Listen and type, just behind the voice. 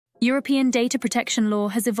European data protection law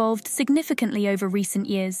has evolved significantly over recent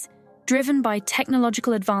years, driven by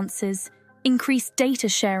technological advances, increased data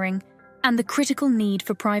sharing, and the critical need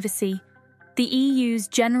for privacy. The EU's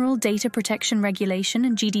General Data Protection Regulation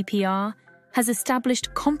and GDPR has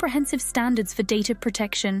established comprehensive standards for data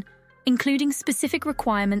protection, including specific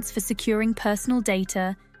requirements for securing personal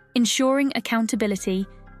data, ensuring accountability,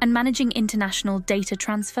 and managing international data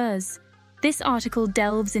transfers. This article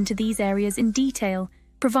delves into these areas in detail,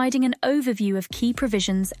 providing an overview of key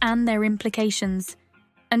provisions and their implications.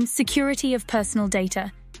 And security of personal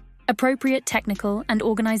data, appropriate technical and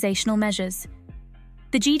organizational measures.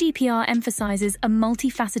 The GDPR emphasizes a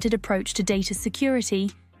multifaceted approach to data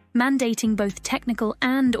security, mandating both technical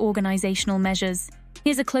and organizational measures.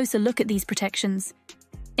 Here's a closer look at these protections.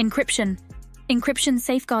 Encryption. Encryption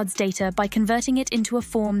safeguards data by converting it into a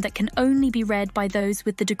form that can only be read by those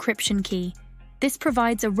with the decryption key. This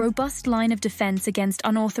provides a robust line of defense against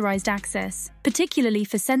unauthorized access, particularly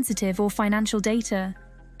for sensitive or financial data.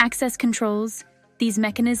 Access controls. These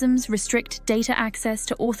mechanisms restrict data access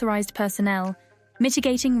to authorized personnel,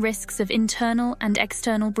 mitigating risks of internal and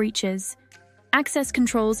external breaches. Access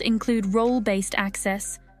controls include role-based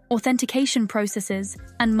access, authentication processes,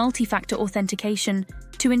 and multi-factor authentication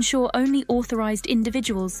to ensure only authorized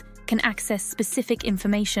individuals can access specific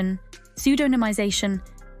information. Pseudonymization.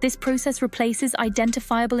 This process replaces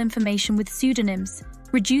identifiable information with pseudonyms,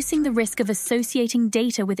 reducing the risk of associating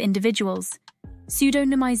data with individuals.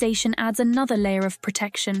 Pseudonymization adds another layer of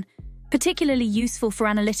protection, particularly useful for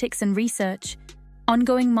analytics and research.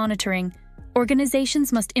 Ongoing monitoring.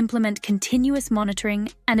 Organizations must implement continuous monitoring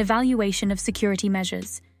and evaluation of security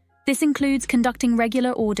measures. This includes conducting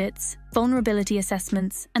regular audits, vulnerability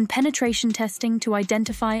assessments, and penetration testing to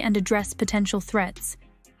identify and address potential threats.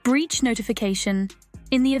 Breach notification.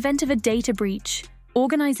 In the event of a data breach,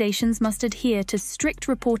 organizations must adhere to strict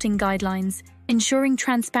reporting guidelines, ensuring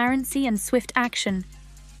transparency and swift action.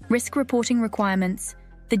 Risk reporting requirements.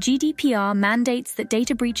 The GDPR mandates that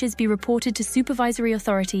data breaches be reported to supervisory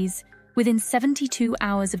authorities within 72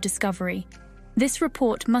 hours of discovery. This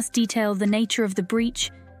report must detail the nature of the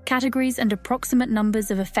breach, categories and approximate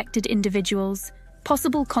numbers of affected individuals,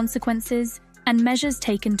 possible consequences, and measures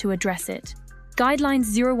taken to address it.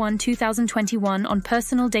 Guidelines 01/2021 on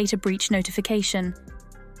personal data breach notification.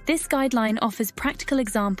 This guideline offers practical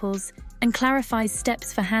examples and clarifies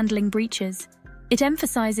steps for handling breaches. It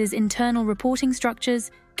emphasizes internal reporting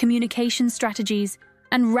structures, communication strategies,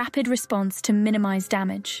 and rapid response to minimize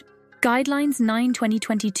damage. Guidelines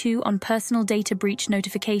 9/2022 on personal data breach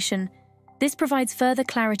notification. This provides further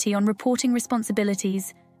clarity on reporting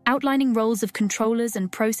responsibilities, outlining roles of controllers and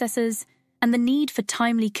processors, and the need for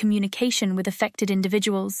timely communication with affected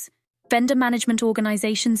individuals. Vendor management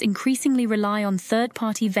organizations increasingly rely on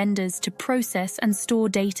third-party vendors to process and store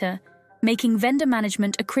data, making vendor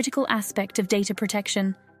management a critical aspect of data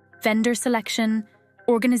protection. Vendor selection.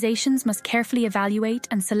 Organizations must carefully evaluate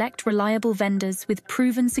and select reliable vendors with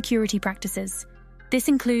proven security practices. This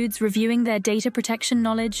includes reviewing their data protection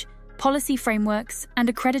knowledge, policy frameworks, and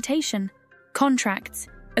accreditation. Contracts.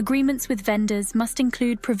 Agreements with vendors must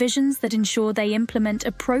include provisions that ensure they implement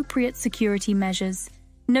appropriate security measures,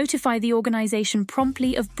 notify the organization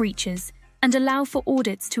promptly of breaches, and allow for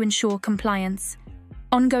audits to ensure compliance.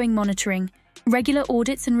 Ongoing monitoring. Regular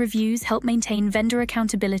audits and reviews help maintain vendor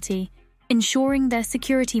accountability, ensuring their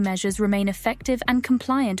security measures remain effective and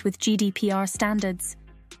compliant with GDPR standards.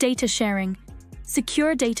 Data sharing.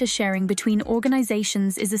 Secure data sharing between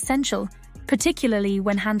organizations is essential, particularly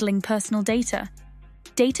when handling personal data.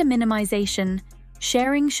 Data minimization.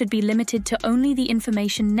 Sharing should be limited to only the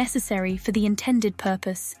information necessary for the intended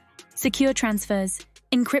purpose. Secure transfers.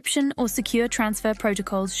 Encryption or secure transfer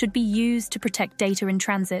protocols should be used to protect data in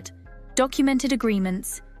transit. Documented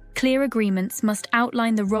agreements. Clear agreements must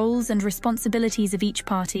outline the roles and responsibilities of each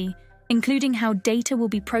party, including how data will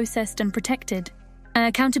be processed and protected.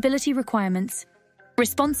 Accountability requirements.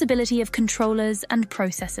 Responsibility of controllers and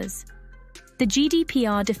processors. The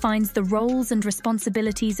GDPR defines the roles and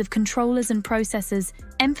responsibilities of controllers and processors,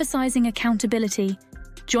 emphasizing accountability.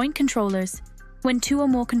 Joint controllers. When two or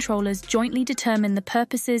more controllers jointly determine the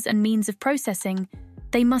purposes and means of processing,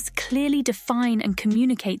 they must clearly define and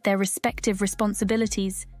communicate their respective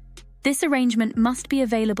responsibilities. This arrangement must be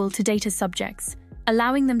available to data subjects,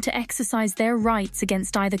 allowing them to exercise their rights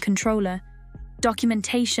against either controller.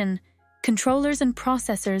 Documentation. Controllers and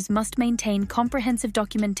processors must maintain comprehensive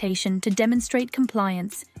documentation to demonstrate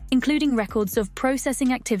compliance, including records of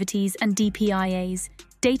processing activities and DPIAs,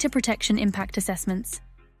 data protection impact assessments.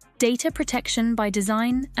 Data protection by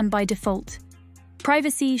design and by default.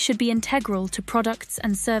 Privacy should be integral to products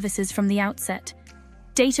and services from the outset.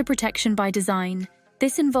 Data protection by design.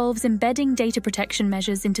 This involves embedding data protection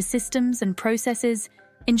measures into systems and processes,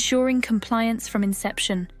 ensuring compliance from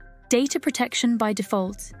inception. Data protection by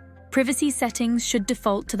default. Privacy settings should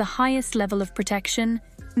default to the highest level of protection,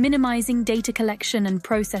 minimizing data collection and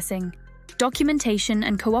processing. Documentation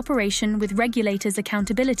and cooperation with regulators'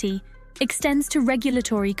 accountability extends to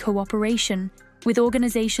regulatory cooperation, with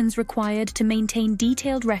organizations required to maintain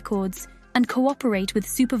detailed records and cooperate with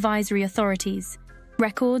supervisory authorities.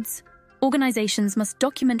 Records. Organizations must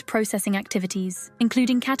document processing activities,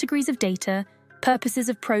 including categories of data, purposes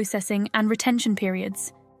of processing, and retention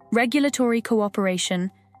periods. Regulatory cooperation.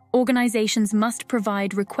 Organizations must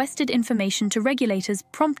provide requested information to regulators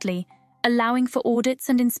promptly, allowing for audits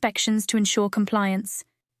and inspections to ensure compliance.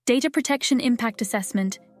 Data Protection Impact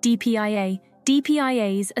Assessment, DPIA.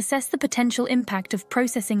 DPIAs assess the potential impact of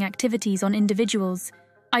processing activities on individuals,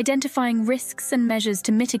 identifying risks and measures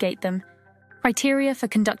to mitigate them. Criteria for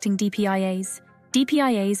conducting DPIAs.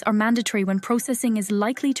 DPIAs are mandatory when processing is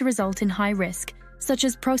likely to result in high risk, such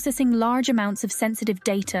as processing large amounts of sensitive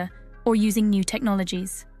data or using new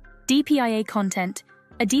technologies. DPIA content.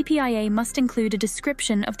 A DPIA must include a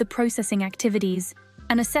description of the processing activities,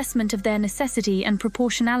 an assessment of their necessity and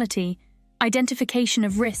proportionality, identification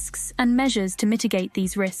of risks, and measures to mitigate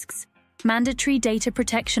these risks. Mandatory data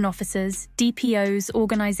protection officers, DPOs,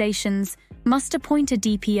 organizations must appoint a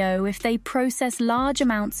DPO if they process large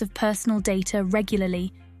amounts of personal data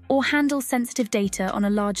regularly or handle sensitive data on a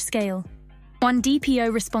large scale. 1.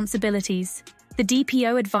 DPO responsibilities. The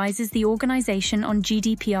DPO advises the organization on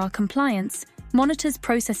GDPR compliance, monitors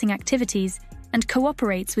processing activities, and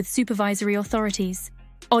cooperates with supervisory authorities.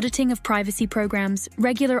 Auditing of privacy programs.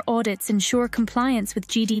 Regular audits ensure compliance with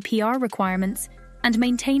GDPR requirements and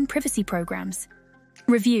maintain privacy programs.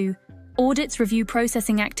 Review. Audits review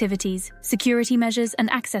processing activities, security measures, and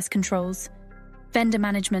access controls. Vendor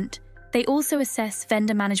management. They also assess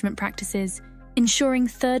vendor management practices, ensuring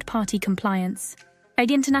third-party compliance.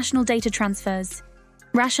 International data transfers.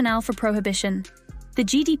 Rationale for prohibition. The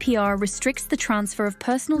GDPR restricts the transfer of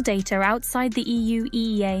personal data outside the EU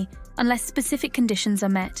EEA unless specific conditions are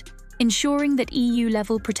met, ensuring that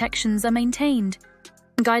EU-level protections are maintained.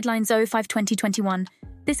 Guidelines 05/2021.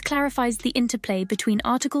 This clarifies the interplay between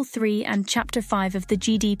Article 3 and Chapter 5 of the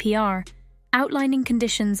GDPR, outlining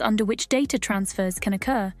conditions under which data transfers can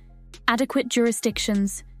occur. Adequate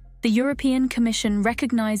jurisdictions. The European Commission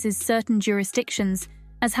recognizes certain jurisdictions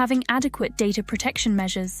as having adequate data protection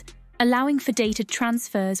measures, allowing for data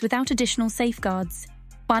transfers without additional safeguards.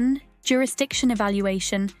 1. Jurisdiction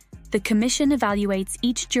evaluation. The Commission evaluates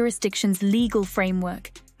each jurisdiction's legal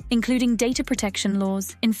framework, including data protection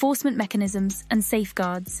laws, enforcement mechanisms, and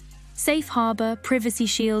safeguards. Safe Harbor, Privacy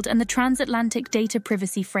Shield, and the Transatlantic Data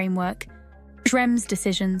Privacy Framework. Schrems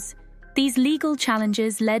decisions. These legal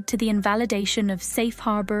challenges led to the invalidation of Safe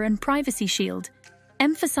Harbor and Privacy Shield,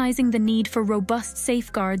 emphasizing the need for robust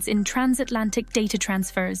safeguards in transatlantic data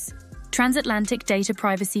transfers. Transatlantic Data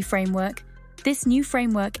Privacy Framework. This new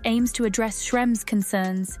framework aims to address Schrems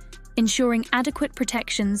concerns, ensuring adequate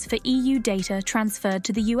protections for EU data transferred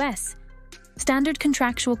to the US. Standard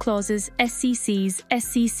Contractual Clauses, SCCs.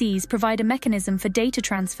 SCCs provide a mechanism for data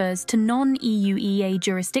transfers to non-EU EEA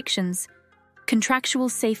jurisdictions. Contractual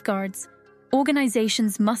safeguards.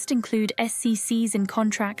 Organizations must include SCCs in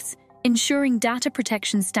contracts, ensuring data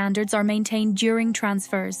protection standards are maintained during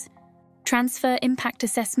transfers. Transfer impact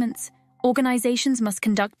assessments. Organizations must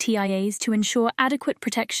conduct TIAs to ensure adequate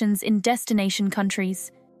protections in destination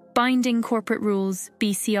countries. Binding corporate rules,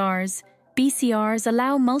 BCRs. BCRs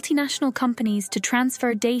allow multinational companies to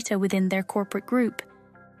transfer data within their corporate group.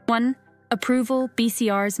 1. Approval.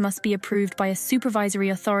 BCRs must be approved by a supervisory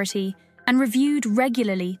authority and reviewed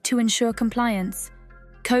regularly to ensure compliance.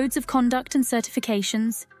 Codes of conduct and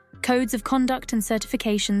certifications. Codes of conduct and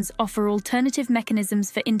certifications offer alternative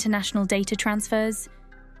mechanisms for international data transfers.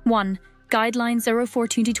 1. Guidelines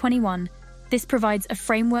 04/2021. This provides a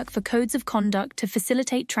framework for codes of conduct to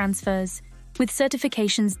facilitate transfers, with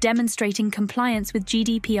certifications demonstrating compliance with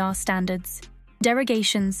GDPR standards.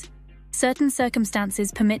 Derogations. Certain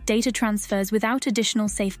circumstances permit data transfers without additional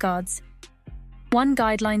safeguards. 1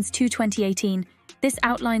 Guidelines 2/2018. This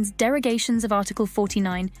outlines derogations of Article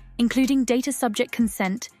 49, including data subject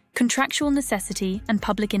consent, contractual necessity, and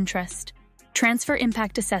public interest. Transfer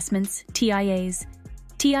impact assessments, TIAs.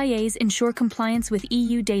 TIAs ensure compliance with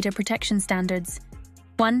EU data protection standards.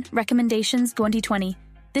 1. Recommendations 2020.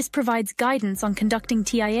 This provides guidance on conducting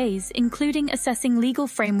TIAs, including assessing legal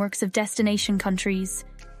frameworks of destination countries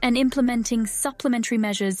and implementing supplementary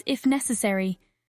measures if necessary.